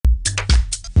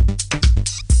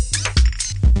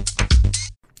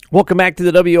Welcome back to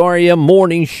the WREM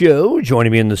Morning Show.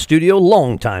 Joining me in the studio,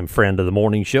 longtime friend of the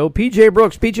Morning Show, PJ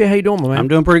Brooks. PJ, how you doing, my man? I'm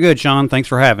doing pretty good, Sean. Thanks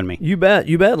for having me. You bet.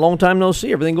 Long time no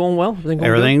see. Everything going well?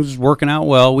 Everything's working out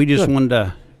well. We just wanted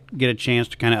to get a chance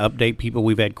to kind of update people.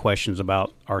 We've had questions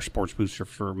about our sports booster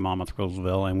for Monmouth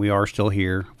Roseville, and we are still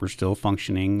here. We're still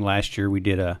functioning. Last year we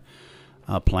did a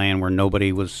plan where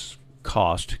nobody was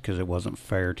cost because it wasn't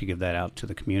fair to give that out to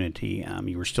the community.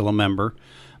 You were still a member,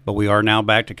 but we are now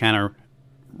back to kind of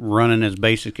running as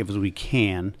basic as we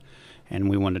can, and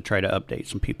we wanted to try to update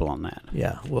some people on that.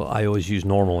 Yeah, well, I always use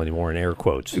normal anymore in air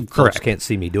quotes. Correct. Folks can't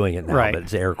see me doing it now, Right. but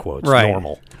it's air quotes, Right.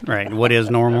 normal. Right. What is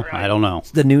normal? I don't know.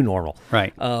 It's the new normal.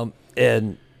 Right.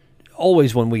 And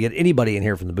always when we get anybody in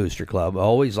here from the Booster Club, I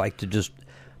always like to just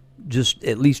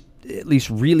at least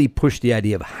really push the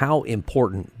idea of how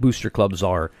important booster clubs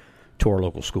are to our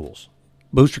local schools.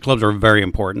 Booster clubs are very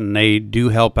important. They do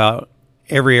help out.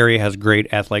 Every area has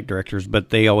great athletic directors, but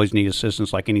they always need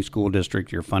assistance like any school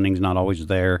district. Your funding's not always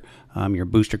there. Your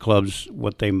booster clubs,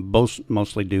 what they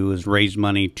mostly do is raise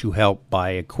money to help buy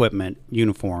equipment,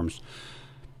 uniforms,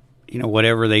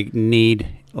 whatever they need.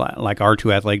 Like our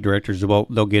two athletic directors,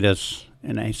 they'll get us,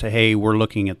 and they say, hey, we're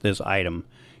looking at this item.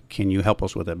 Can you help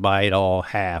us with it? Buy it all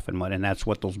half, and that's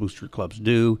what those booster clubs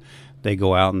do. They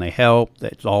go out and they help.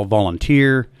 It's all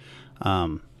volunteer.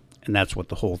 And that's what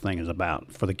the whole thing is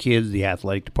about. For the kids, the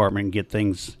athletic department, get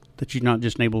things that you're not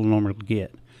just able to normally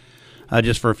get.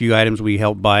 Just for a few items, we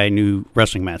helped buy new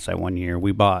wrestling mats that one year.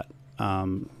 We bought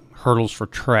hurdles for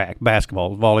track,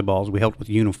 basketballs, volleyballs. We helped with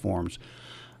uniforms.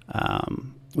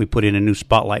 We put in a new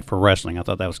spotlight for wrestling. I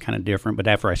thought that was kind of different. But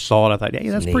after I saw it, I thought, hey,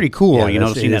 that's pretty cool,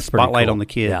 to see that spotlight on the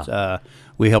kids. Yeah.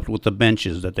 We helped with the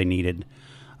benches that they needed,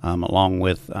 along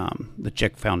with the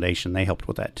Czech Foundation. They helped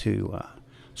with that, too.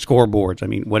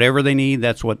 Scoreboards. Whatever they need,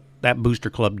 that's what that booster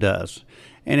club does.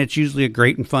 And it's usually a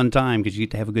great and fun time because you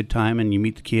get to have a good time and you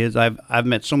meet the kids. I've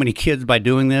met so many kids by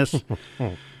doing this.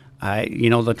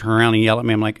 They'll turn around and yell at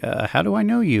me. I'm like, how do I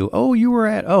know you? Oh, you were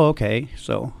at, okay.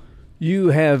 So you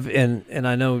have, and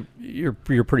I know you're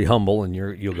pretty humble and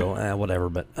you'll go, whatever,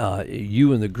 but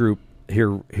you and the group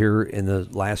here in the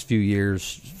last few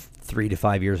years, 3 to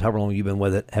 5 years, however long you've been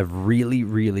with it, have really,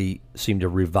 really seemed to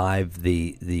revive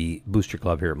the booster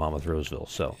club here at Monmouth Roseville.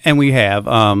 So, and we have,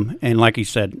 and like you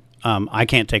said, I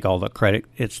can't take all the credit.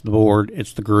 It's the board,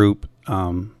 it's the group.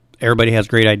 Everybody has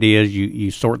great ideas.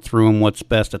 You sort through them. What's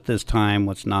best at this time,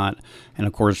 what's not, and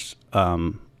of course,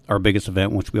 our biggest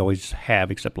event, which we always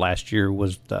have, except last year,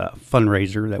 was the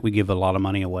fundraiser that we give a lot of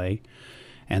money away,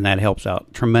 and that helps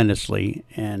out tremendously.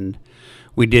 And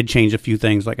we did change a few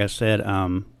things, like I said.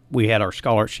 We had our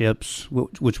scholarships,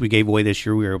 which we gave away this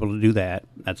year. We were able to do that.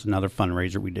 That's another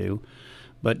fundraiser we do.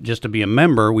 But just to be a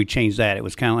member, we changed that. It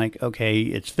was kind of like, okay,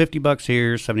 it's $50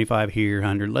 here, $75 here,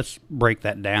 $100. Let's break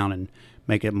that down and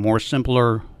make it more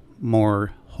simpler,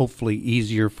 more hopefully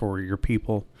easier for your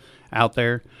people out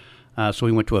there. So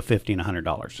we went to a $50 and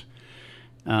 $100.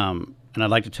 And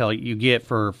I'd like to tell you, you get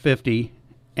for $50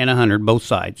 and $100, both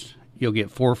sides, you'll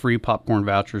get 4 free popcorn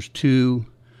vouchers, 2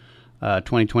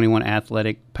 2021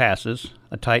 athletic passes,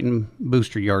 a Titan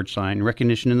booster yard sign,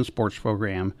 recognition in the sports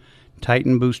program,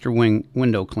 Titan booster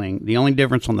window cling. The only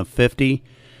difference on the 50,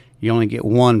 you only get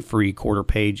 1 free quarter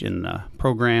page in the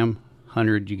program.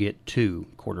 100, you get 2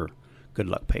 quarter good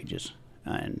luck pages.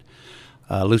 And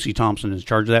Lucy Thompson is in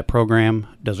charge of that program,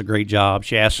 does a great job.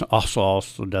 She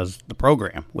also does the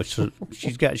program, which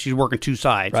she's working 2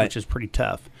 sides, right, which is pretty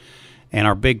tough. And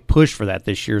our big push for that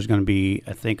this year is going to be,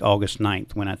 I think, August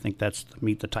 9th, when I think that's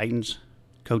Meet the Titans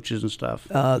coaches and stuff.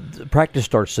 The practice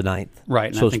starts the 9th. Right,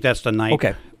 and so I think that's the 9th.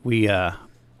 Okay.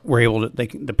 We're able to,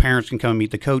 the parents can come and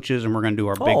meet the coaches, and we're going to do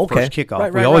our big first kickoff.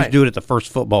 Right, we always do it at the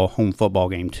first home football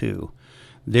game, too.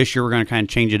 This year we're going to kind of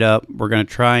change it up. We're going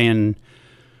to try and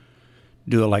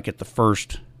do it like at the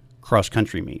first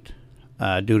cross-country meet.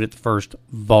 Do it at the first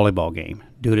volleyball game.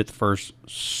 Do it at the first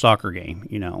soccer game,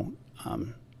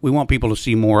 we want people to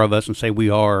see more of us and say we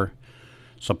are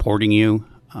supporting you.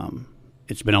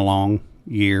 It's been a long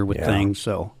year with things,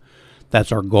 so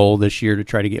that's our goal this year, to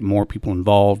try to get more people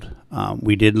involved.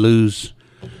 We did lose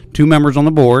 2 members on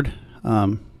the board,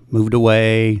 moved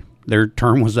away. Their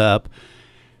term was up.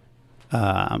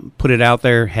 Put it out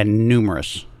there, had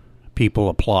numerous people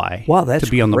apply to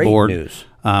be on the board. News.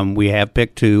 We have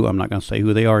picked 2. I'm not going to say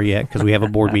who they are yet because we have a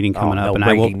board meeting coming up. And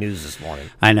breaking news this morning.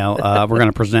 I know. We're going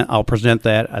to present. I'll present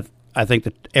that. I think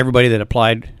that everybody that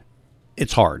applied,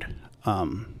 it's hard.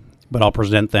 But I'll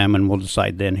present them, and we'll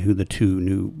decide then who the 2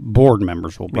 new board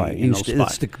members will be in those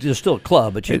spots. It's still a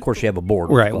club, but of course you have a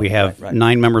board. Right. We have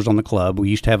 9 members on the club. We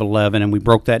used to have 11, and we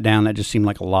broke that down. That just seemed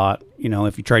like a lot.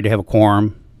 If you tried to have a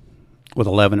quorum, With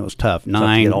 11, it was tough. to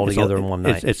 9, get all together in one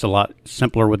night. It's a lot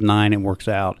simpler with 9. It works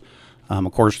out.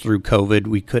 Of course, through COVID,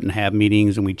 we couldn't have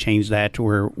meetings, and we changed that to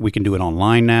where we can do it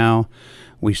online now.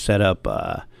 We set up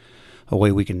a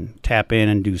way we can tap in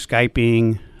and do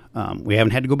Skyping. We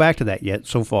haven't had to go back to that yet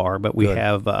so far, but we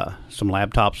have some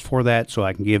laptops for that, so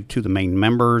I can give to the main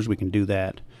members. We can do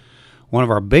that. One of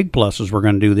our big pluses we're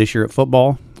going to do this year at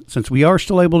football, since we are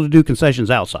still able to do concessions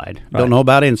outside. Don't know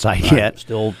about inside yet.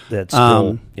 That's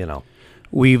still,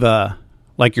 We've,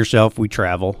 like yourself, we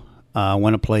travel.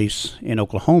 Went a place in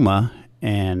Oklahoma,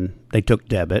 and they took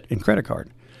debit and credit card.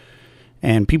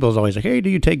 And people's always like, hey, do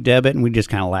you take debit? And we just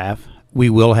kind of laugh. We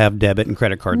will have debit and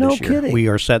credit card this year. No kidding. We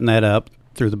are setting that up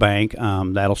through the bank.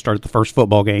 That'll start at the first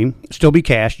football game. Still be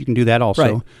cash. You can do that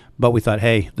also. Right. But we thought,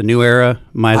 hey, the new era,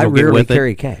 might as well get rarely with it.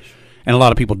 carry cash. And a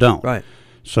lot of people don't. Right.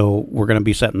 So we're going to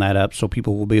be setting that up so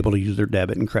people will be able to use their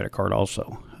debit and credit card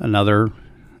also. Another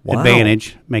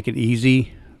advantage, make it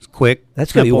easy, quick.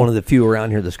 That's going to be one of the few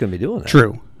around here that's going to be doing that.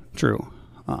 True.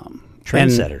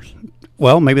 Trendsetters.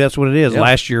 Well, maybe that's what it is. Yep.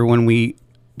 Last year when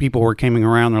people were coming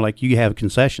around, they're like, you have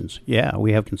concessions. Yeah,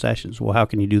 we have concessions. Well, how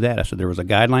can you do that? I said, there was a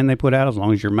guideline they put out, as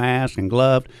long as you're masked and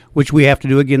gloved, which we have to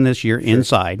do again this year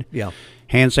inside. Yeah.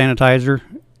 Hand sanitizer.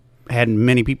 Had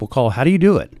many people call, how do you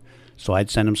do it? So I'd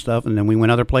send them stuff, and then we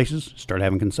went other places, started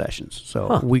having concessions.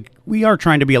 So we are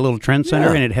trying to be a little trend center,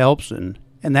 and it helps, and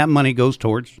that money goes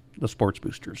towards the Sports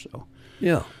Booster. So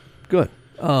yeah, good.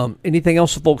 Anything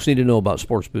else the folks need to know about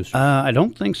Sports Booster? I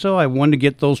don't think so. I wanted to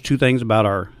get those two things about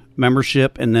our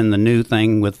membership, and then the new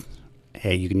thing with,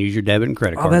 hey, you can use your debit and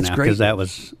credit card that's now, great. because that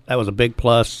was a big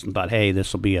plus. I thought, hey,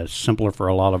 this will be simpler for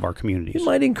a lot of our communities. It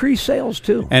might increase sales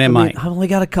too. And it might. I only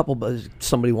got a couple.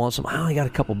 Somebody wants some. I only got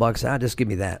a couple bucks. Just give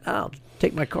me that. I'll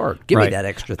take my card. Give me that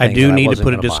extra thing. I do need to wasn't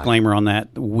put a gonna buy. disclaimer on that.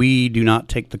 We do not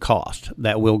take the cost.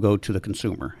 That will go to the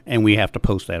consumer, and we have to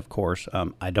post that, of course.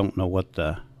 I don't know what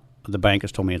the bank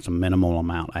has told me. It's a minimal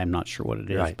amount. I'm not sure what it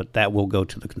is, but that will go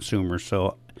to the consumer.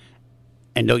 So,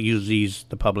 and don't use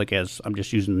the public as I'm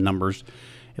just using the numbers.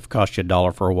 If it costs you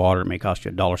 $1 for a water, it may cost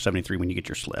you $1.73 when you get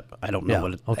your slip. I don't know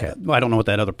I don't know what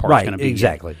that other part is going to be.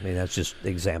 Exactly. I mean, that's just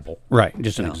example. Right,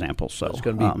 just an example. So it's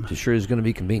going to be sure is going to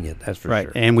be convenient. That's for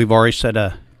sure. And we've already set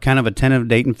a kind of a tentative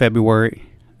date in February.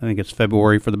 I think it's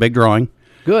February for the big drawing.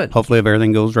 Good. Hopefully, if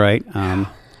everything goes right.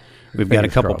 We've got a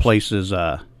couple places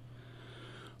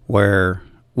where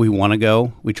we want to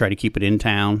go. We try to keep it in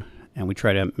town, and we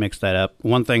try to mix that up.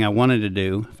 One thing I wanted to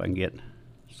do, if I can get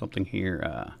something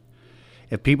here,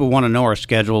 if people want to know our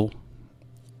schedule,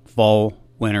 fall,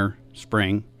 winter,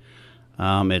 spring,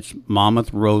 it's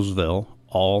Monmouth Roseville,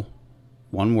 all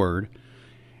one word,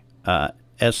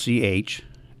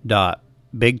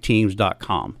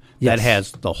 sch.bigteams.com. Yes. That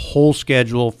has the whole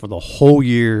schedule for the whole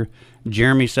year.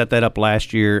 Jeremy set that up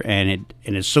last year, and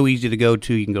it's so easy to go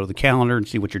to. You can go to the calendar and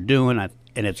see what you're doing,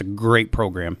 and it's a great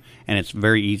program, and it's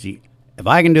very easy. If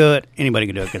I can do it, anybody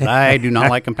can do it, because I do not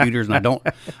like computers, and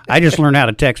I just learned how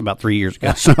to text about 3 years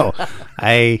ago, so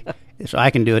I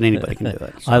can do it. Anybody can do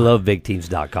it. So. I love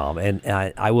bigteams.com,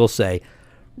 and I will say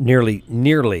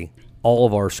nearly all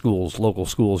of our schools, local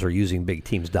schools, are using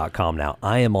bigteams.com now.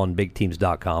 I am on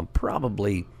bigteams.com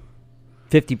probably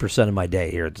 50% of my day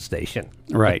here at the station.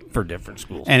 Right. For different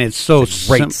schools. And it's so a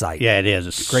great site. Yeah, it is.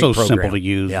 It's great so program. simple to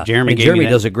use. Yeah. Jeremy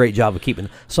does a great job of keeping.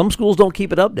 Some schools don't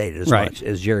keep it updated as much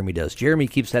as Jeremy does. Jeremy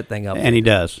keeps that thing up. And he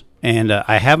does. And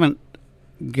I haven't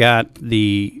got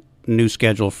the new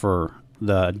schedule for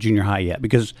the junior high yet,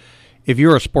 because if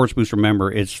you're a Sports Booster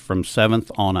member, it's from 7th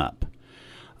on up.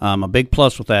 A big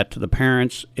plus with that to the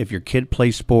parents, if your kid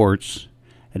plays sports,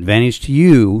 advantage to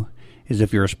you is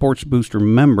if you're a Sports Booster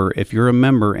member, if you're a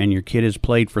member and your kid has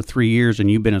played for 3 years and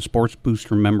you've been a Sports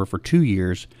Booster member for 2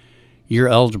 years, you're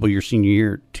eligible your senior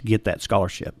year to get that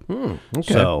scholarship. Okay.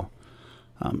 So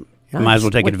you might as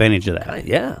well take advantage of that.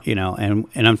 Yeah. And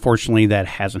unfortunately that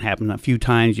hasn't happened. A few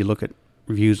times you look at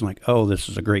reviews and like, oh, this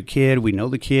is a great kid. We know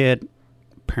the kid.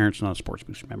 Parents not a Sports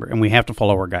Booster member, and we have to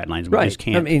follow our guidelines. We just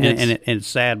can't. I mean, it's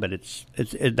sad, but that's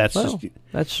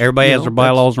everybody has their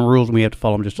bylaws and rules, and we have to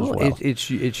follow them just as well.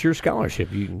 It's your scholarship.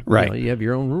 You have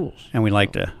your own rules, and we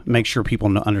like to make sure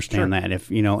people understand that. If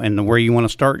and where you want to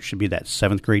start should be that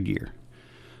 7th grade year.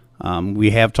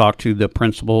 We have talked to the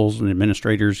principals and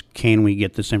administrators. Can we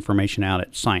get this information out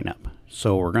at sign up?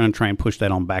 So we're going to try and push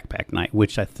that on backpack night,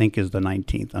 which I think is the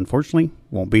 19th. Unfortunately,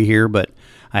 won't be here, but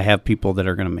I have people that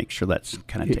are going to make sure that's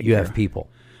kind of taken care of. You have people.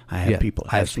 I have people.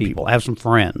 I have some people. I have some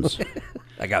friends.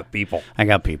 I got people.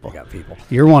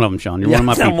 You're one of them, Sean. You're one of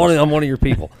my people. I'm one of your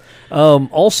people.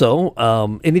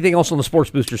 Also, anything else on the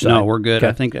Sports Booster side? No, we're good.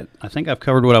 Okay. I think I've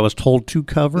covered what I was told to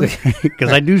cover,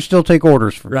 because I do still take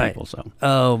orders for people. So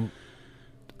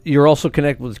you're also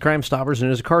connected with Crime Stoppers, and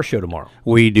there's a car show tomorrow.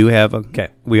 We do have a. Okay.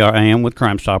 I am with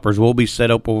Crime Stoppers. We'll be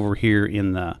set up over here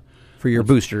in the. For your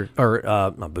booster, or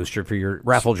not booster, for your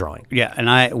raffle drawing. Yeah,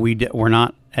 and we're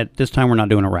not at this time. We're not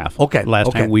doing a raffle. Okay.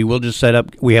 Last time we will just set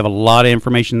up. We have a lot of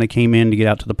information that came in to get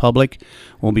out to the public.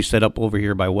 We'll be set up over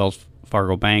here by Wells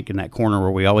Fargo Bank in that corner where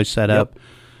we always set up.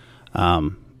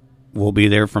 We'll be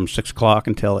there from 6 o'clock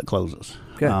until it closes.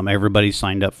 Okay. Everybody's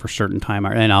signed up for certain time,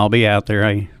 and I'll be out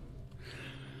there.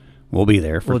 We'll be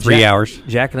there for 3 hours.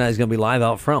 Jack and I is going to be live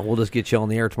out front. We'll just get you on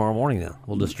the air tomorrow morning. Then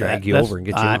we'll just drag you over and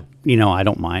get you on. I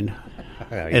don't mind.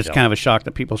 It's kind of a shock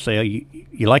that people say, "Oh,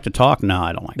 you like to talk?" No,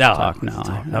 I don't like to talk. No,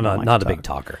 I'm not a big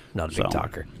talker. Not a big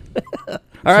talker. All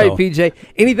right, PJ.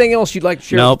 Anything else you'd like to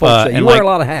share? Nope. With folks? You wear a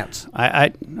lot of hats.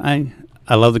 I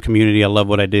love the community. I love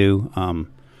what I do.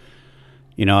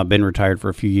 I've been retired for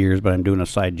a few years, but I'm doing a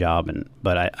side job,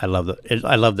 but I love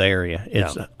the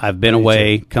area. I've been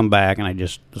away, come back, and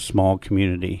the small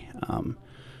community.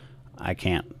 I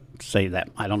can't say that.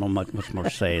 I don't know much more to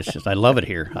say. It's just I love it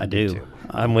here. I do.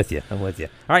 I'm with you. All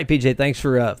right, PJ. Thanks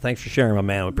for sharing, my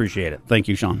man. We appreciate it. Thank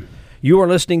you, Sean. You are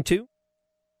listening to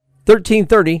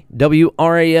 1330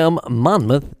 WRAM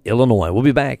Monmouth, Illinois. We'll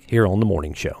be back here on the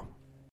morning show.